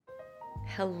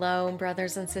Hello,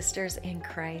 brothers and sisters in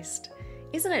Christ.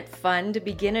 Isn't it fun to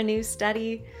begin a new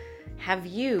study? Have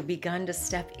you begun to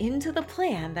step into the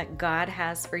plan that God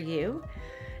has for you?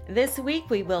 This week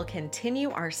we will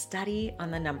continue our study on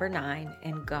the number 9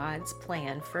 and God's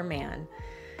plan for man.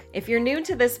 If you're new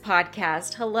to this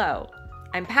podcast, hello.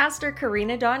 I'm Pastor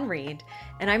Karina Dawn Reed,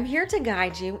 and I'm here to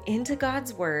guide you into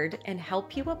God's Word and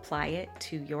help you apply it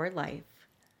to your life.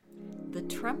 The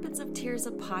Trumpets of Tears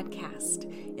a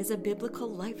podcast is a biblical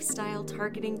lifestyle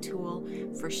targeting tool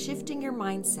for shifting your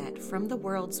mindset from the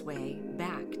world's way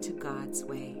back to God's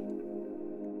way.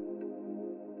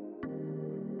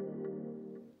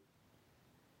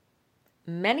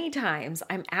 Many times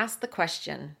I'm asked the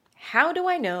question, how do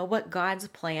I know what God's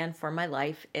plan for my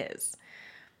life is?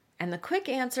 And the quick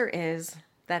answer is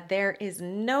that there is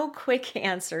no quick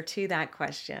answer to that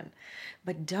question.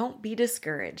 But don't be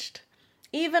discouraged.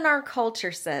 Even our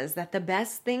culture says that the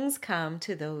best things come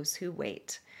to those who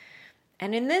wait.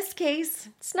 And in this case,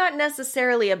 it's not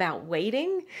necessarily about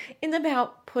waiting, it's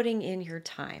about putting in your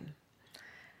time.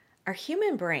 Our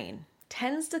human brain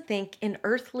tends to think in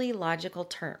earthly logical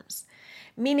terms,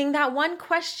 meaning that one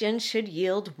question should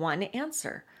yield one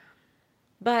answer.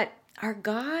 But our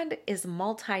God is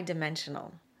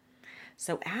multidimensional.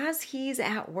 So as He's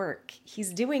at work,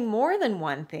 He's doing more than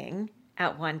one thing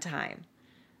at one time.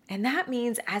 And that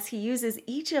means as He uses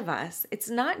each of us, it's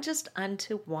not just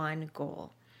unto one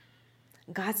goal.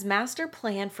 God's master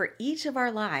plan for each of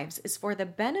our lives is for the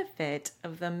benefit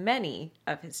of the many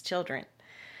of His children.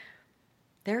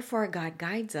 Therefore, God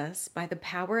guides us by the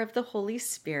power of the Holy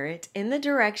Spirit in the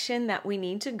direction that we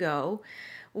need to go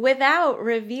without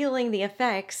revealing the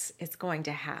effects it's going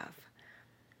to have.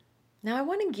 Now, I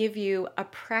want to give you a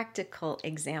practical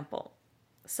example.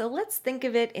 So let's think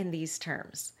of it in these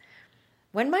terms.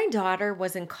 When my daughter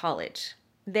was in college,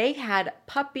 they had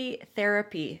puppy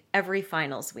therapy every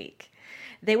finals week.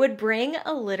 They would bring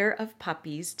a litter of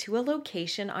puppies to a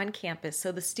location on campus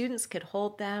so the students could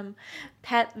hold them,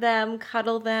 pet them,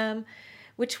 cuddle them,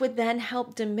 which would then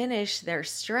help diminish their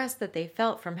stress that they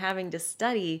felt from having to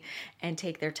study and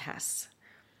take their tests.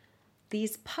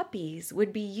 These puppies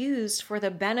would be used for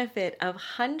the benefit of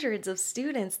hundreds of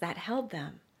students that held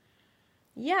them.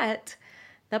 Yet,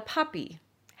 the puppy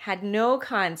had no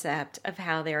concept of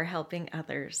how they are helping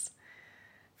others.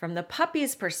 From the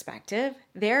puppy's perspective,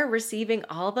 they're receiving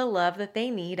all the love that they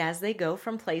need as they go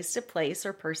from place to place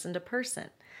or person to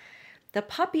person. The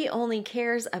puppy only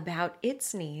cares about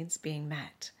its needs being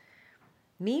met.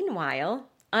 Meanwhile,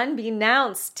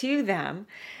 unbeknownst to them,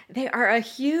 they are a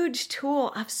huge tool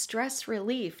of stress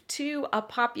relief to a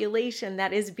population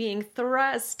that is being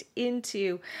thrust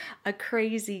into a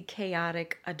crazy,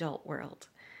 chaotic adult world.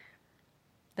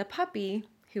 The puppy,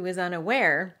 who is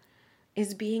unaware,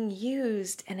 is being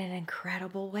used in an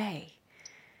incredible way.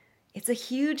 It's a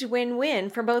huge win-win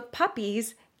for both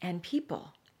puppies and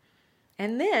people.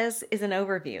 And this is an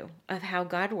overview of how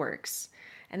God works.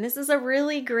 And this is a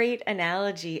really great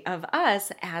analogy of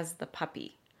us as the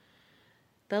puppy.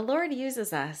 The Lord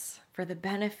uses us for the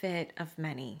benefit of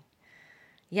many.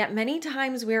 Yet many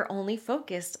times we're only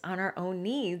focused on our own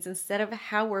needs instead of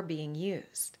how we're being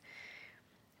used.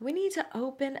 We need to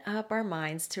open up our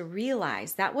minds to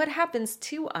realize that what happens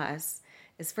to us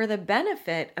is for the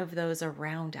benefit of those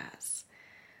around us.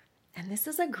 And this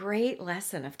is a great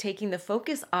lesson of taking the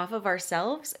focus off of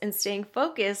ourselves and staying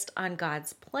focused on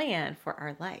God's plan for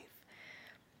our life.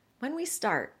 When we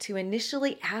start to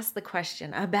initially ask the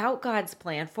question about God's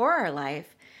plan for our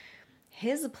life,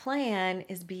 His plan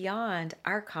is beyond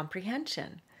our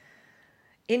comprehension.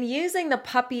 In using the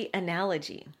puppy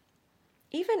analogy,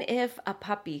 even if a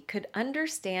puppy could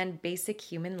understand basic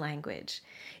human language,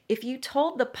 if you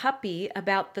told the puppy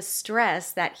about the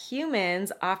stress that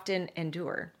humans often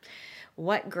endure,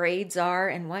 what grades are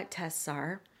and what tests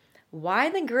are, why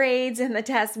the grades and the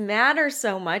tests matter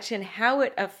so much and how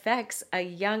it affects a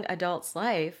young adult's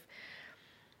life,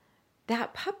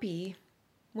 that puppy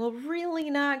will really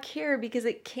not care because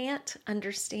it can't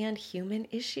understand human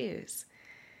issues.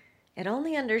 It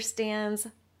only understands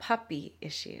puppy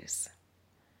issues.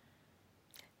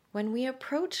 When we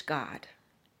approach God,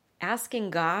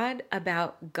 asking God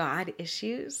about God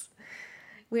issues,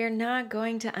 we are not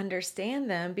going to understand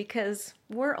them because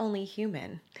we're only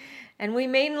human, and we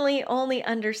mainly only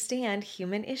understand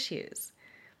human issues.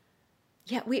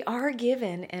 Yet we are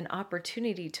given an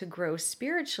opportunity to grow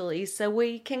spiritually so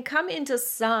we can come into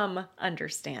some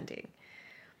understanding.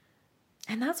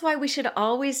 And that's why we should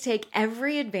always take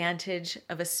every advantage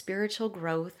of a spiritual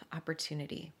growth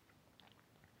opportunity.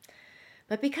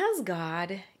 But because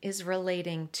God is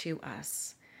relating to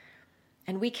us,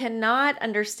 and we cannot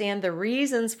understand the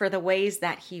reasons for the ways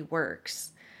that He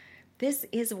works. This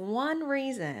is one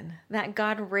reason that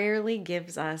God rarely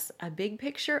gives us a big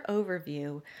picture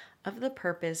overview of the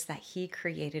purpose that He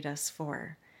created us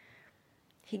for.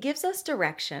 He gives us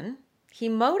direction, He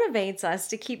motivates us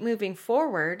to keep moving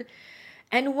forward,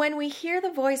 and when we hear the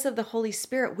voice of the Holy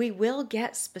Spirit, we will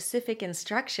get specific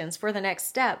instructions for the next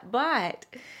step, but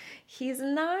He's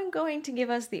not going to give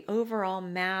us the overall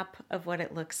map of what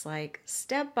it looks like,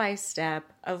 step by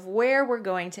step, of where we're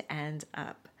going to end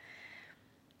up.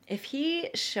 If He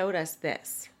showed us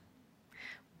this,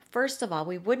 first of all,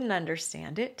 we wouldn't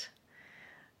understand it.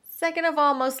 Second of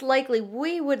all, most likely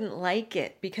we wouldn't like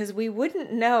it because we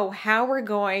wouldn't know how we're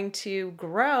going to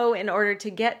grow in order to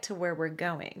get to where we're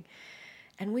going.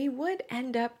 And we would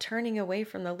end up turning away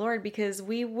from the Lord because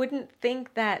we wouldn't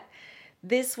think that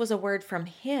this was a word from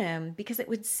Him because it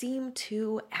would seem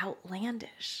too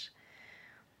outlandish.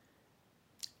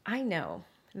 I know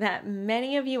that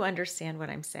many of you understand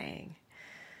what I'm saying.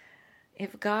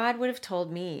 If God would have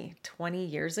told me 20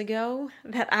 years ago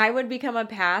that I would become a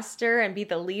pastor and be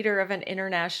the leader of an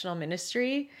international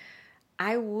ministry,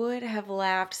 I would have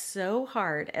laughed so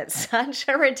hard at such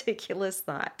a ridiculous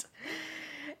thought.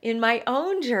 In my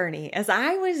own journey, as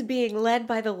I was being led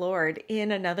by the Lord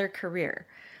in another career,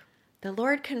 the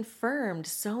Lord confirmed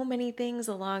so many things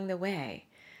along the way.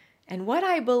 And what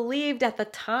I believed at the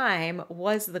time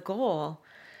was the goal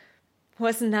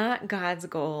was not God's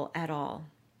goal at all.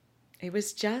 It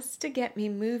was just to get me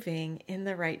moving in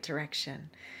the right direction,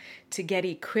 to get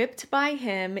equipped by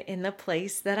Him in the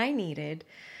place that I needed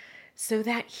so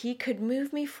that He could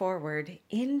move me forward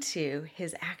into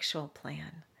His actual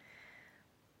plan.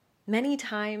 Many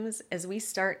times as we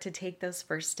start to take those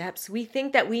first steps, we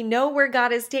think that we know where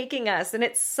God is taking us, and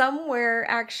it's somewhere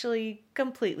actually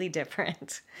completely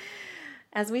different.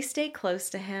 As we stay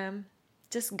close to Him,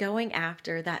 just going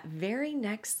after that very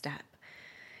next step,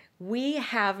 we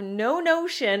have no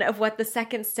notion of what the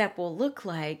second step will look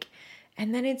like,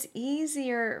 and then it's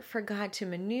easier for God to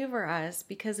maneuver us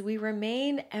because we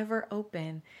remain ever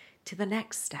open to the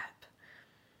next step.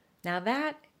 Now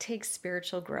that takes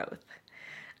spiritual growth,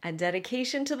 a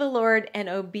dedication to the Lord, and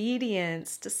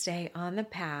obedience to stay on the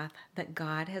path that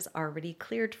God has already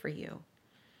cleared for you.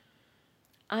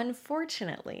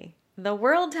 Unfortunately, the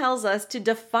world tells us to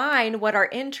define what our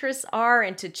interests are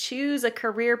and to choose a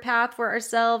career path for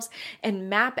ourselves and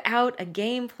map out a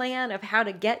game plan of how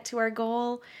to get to our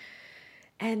goal.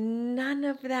 And none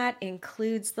of that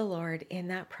includes the Lord in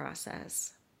that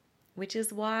process, which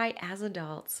is why, as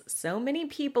adults, so many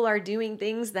people are doing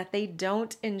things that they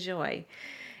don't enjoy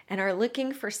and are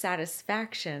looking for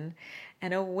satisfaction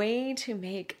and a way to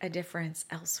make a difference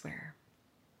elsewhere.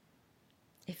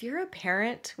 If you're a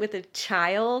parent with a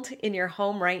child in your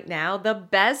home right now, the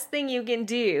best thing you can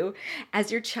do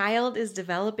as your child is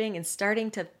developing and starting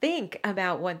to think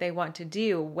about what they want to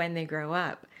do when they grow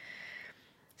up,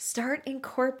 start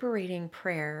incorporating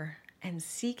prayer and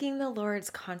seeking the Lord's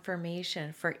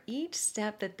confirmation for each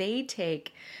step that they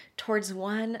take towards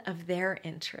one of their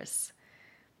interests.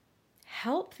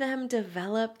 Help them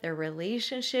develop their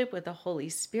relationship with the Holy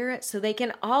Spirit so they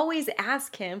can always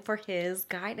ask Him for His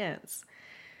guidance.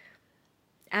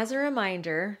 As a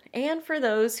reminder, and for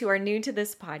those who are new to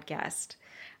this podcast,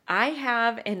 I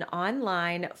have an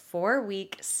online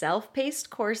 4-week self-paced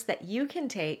course that you can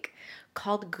take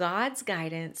called God's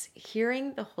Guidance,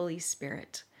 Hearing the Holy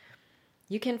Spirit.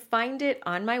 You can find it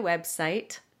on my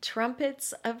website,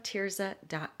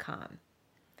 trumpetsoftirza.com.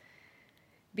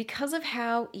 Because of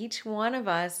how each one of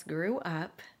us grew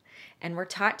up and were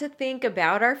taught to think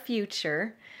about our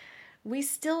future, we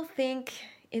still think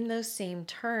in those same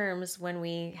terms when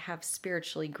we have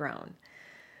spiritually grown.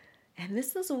 And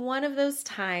this is one of those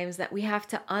times that we have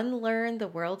to unlearn the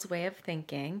world's way of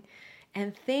thinking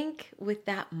and think with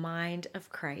that mind of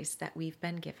Christ that we've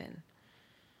been given.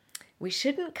 We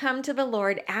shouldn't come to the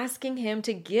Lord asking Him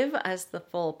to give us the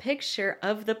full picture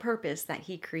of the purpose that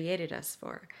He created us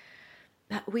for.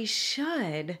 But we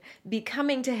should be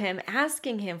coming to Him,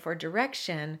 asking Him for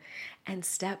direction and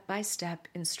step-by-step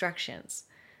instructions,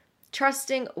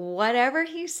 trusting whatever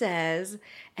He says,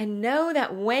 and know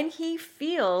that when He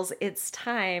feels it's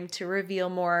time to reveal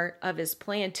more of His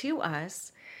plan to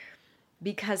us,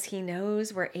 because He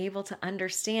knows we're able to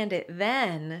understand it,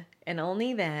 then, and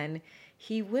only then,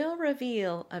 He will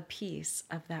reveal a piece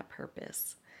of that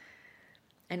purpose.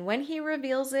 And when He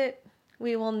reveals it,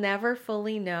 we will never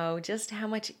fully know just how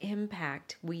much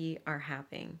impact we are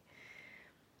having.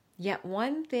 Yet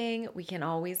one thing we can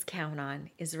always count on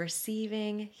is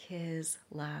receiving His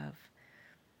love.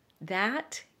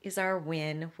 That is our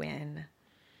win-win.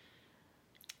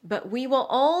 But we will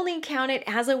only count it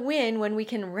as a win when we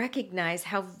can recognize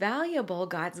how valuable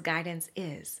God's guidance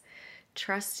is,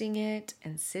 trusting it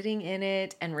and sitting in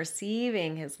it and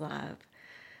receiving His love.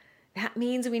 That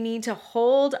means we need to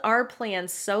hold our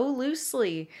plans so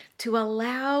loosely to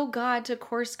allow God to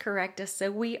course correct us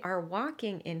so we are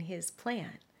walking in His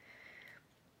plan.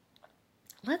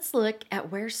 Let's look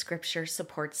at where Scripture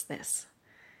supports this.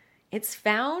 It's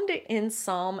found in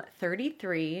Psalm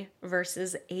 33,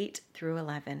 verses 8 through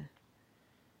 11.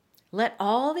 Let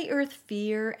all the earth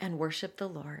fear and worship the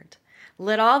Lord.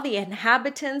 Let all the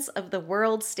inhabitants of the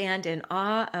world stand in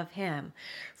awe of Him.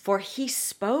 For He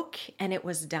spoke and it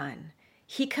was done.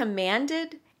 He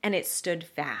commanded and it stood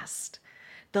fast.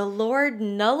 The Lord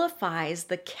nullifies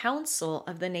the counsel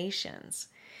of the nations.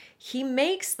 He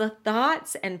makes the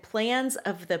thoughts and plans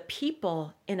of the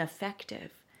people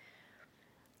ineffective.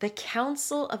 The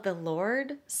counsel of the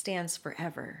Lord stands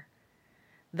forever.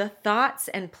 The thoughts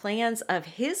and plans of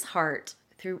His heart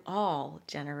through all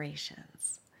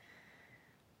generations.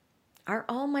 Our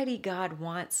Almighty God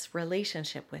wants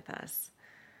relationship with us.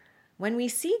 When we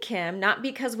seek Him, not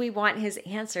because we want His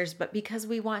answers, but because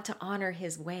we want to honor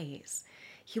His ways,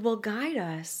 He will guide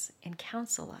us and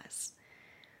counsel us.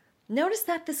 Notice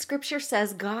that the Scripture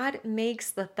says God makes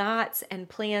the thoughts and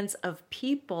plans of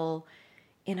people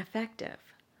ineffective.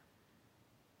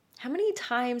 How many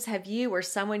times have you or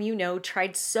someone you know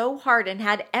tried so hard and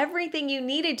had everything you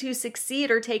needed to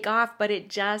succeed or take off, but it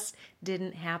just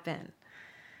didn't happen?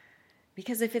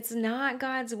 Because if it's not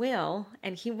God's will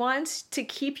and He wants to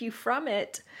keep you from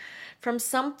it, from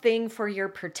something for your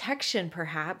protection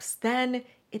perhaps, then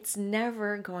it's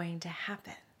never going to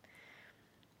happen.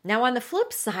 Now, on the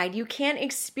flip side, you can't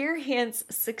experience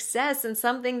success in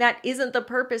something that isn't the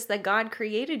purpose that God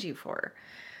created you for.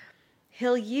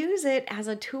 He'll use it as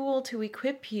a tool to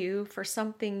equip you for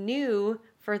something new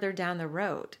further down the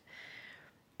road.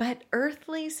 But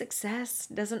earthly success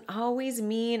doesn't always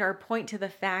mean or point to the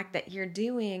fact that you're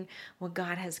doing what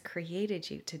God has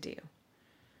created you to do.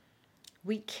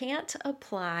 We can't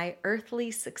apply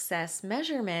earthly success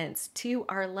measurements to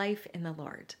our life in the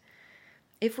Lord.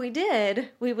 If we did,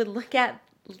 we would look at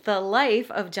the life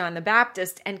of John the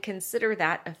Baptist and consider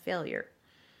that a failure.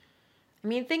 I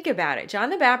mean, think about it.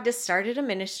 John the Baptist started a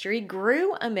ministry,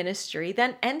 grew a ministry,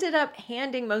 then ended up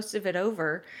handing most of it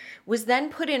over, was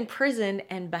then put in prison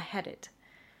and beheaded.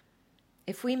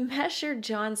 If we measured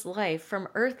John's life from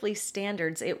earthly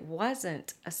standards, it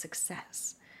wasn't a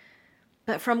success.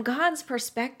 But from God's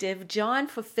perspective, John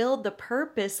fulfilled the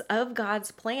purpose of God's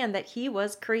plan that he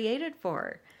was created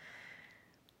for.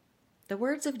 The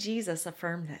words of Jesus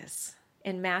affirm this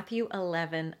in Matthew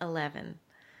 11:11.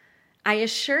 I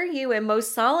assure you and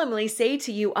most solemnly say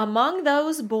to you, among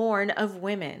those born of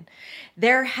women,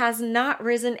 there has not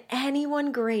risen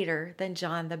anyone greater than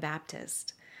John the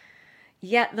Baptist.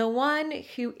 Yet the one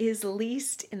who is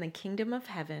least in the kingdom of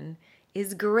heaven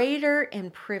is greater in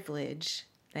privilege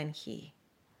than he.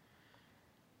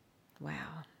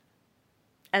 Wow.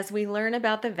 As we learn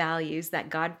about the values that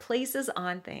God places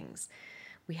on things,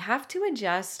 we have to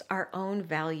adjust our own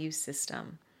value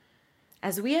system.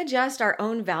 As we adjust our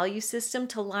own value system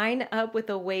to line up with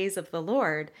the ways of the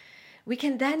Lord, we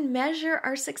can then measure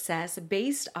our success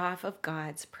based off of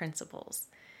God's principles.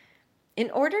 In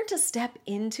order to step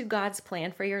into God's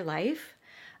plan for your life,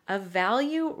 a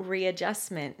value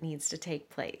readjustment needs to take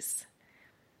place.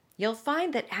 You'll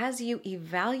find that as you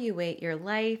evaluate your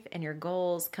life and your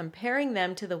goals, comparing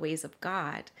them to the ways of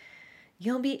God,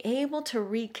 you'll be able to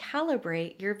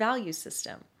recalibrate your value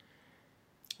system.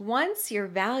 Once your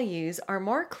values are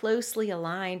more closely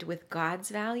aligned with God's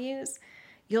values,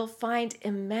 you'll find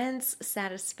immense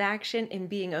satisfaction in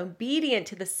being obedient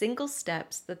to the single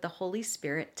steps that the Holy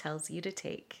Spirit tells you to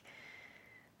take.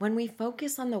 When we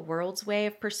focus on the world's way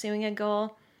of pursuing a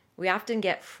goal, we often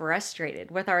get frustrated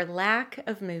with our lack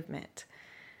of movement.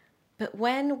 But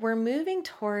when we're moving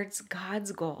towards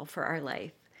God's goal for our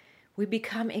life, we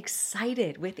become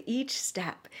excited with each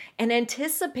step and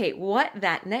anticipate what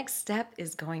that next step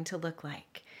is going to look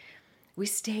like. We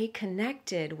stay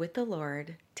connected with the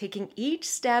Lord, taking each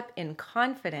step in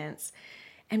confidence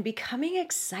and becoming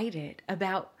excited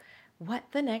about what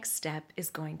the next step is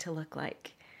going to look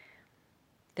like.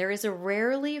 There is a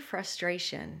rarely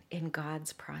frustration in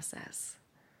God's process.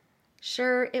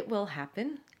 Sure, it will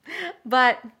happen,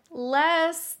 but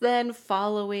less than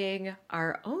following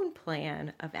our own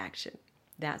plan of action.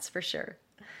 That's for sure.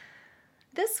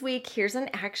 This week, here's an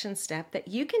action step that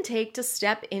you can take to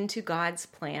step into God's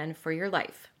plan for your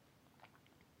life.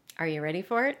 Are you ready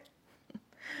for it?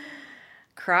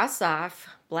 Cross off,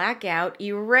 black out,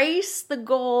 erase the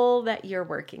goal that you're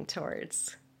working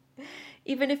towards.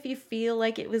 Even if you feel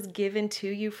like it was given to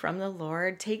you from the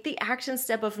Lord, take the action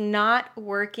step of not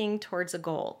working towards a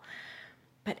goal,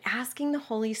 but asking the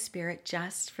Holy Spirit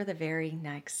just for the very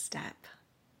next step.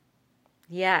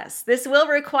 Yes, this will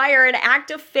require an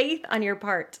act of faith on your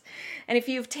part. And if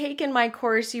you've taken my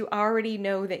course, you already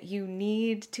know that you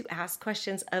need to ask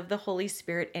questions of the Holy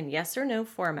Spirit in yes or no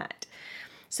format.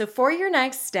 So for your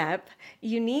next step,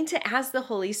 you need to ask the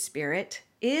Holy Spirit,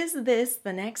 is this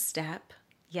the next step?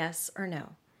 Yes or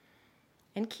no?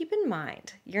 And keep in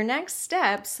mind, your next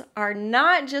steps are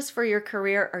not just for your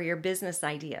career or your business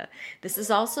idea. This is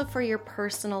also for your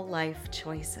personal life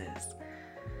choices.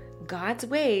 God's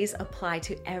ways apply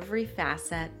to every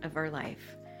facet of our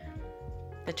life.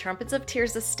 The Trumpets of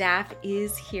Tears of staff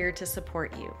is here to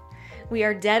support you. We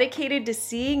are dedicated to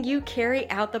seeing you carry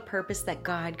out the purpose that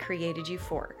God created you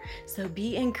for. So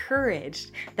be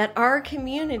encouraged that our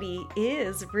community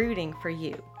is rooting for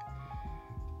you.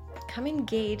 Come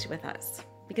engage with us,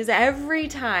 because every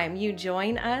time you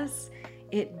join us,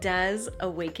 it does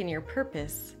awaken your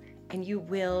purpose and you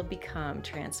will become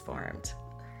transformed.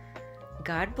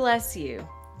 God bless you.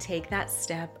 Take that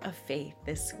step of faith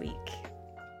this week.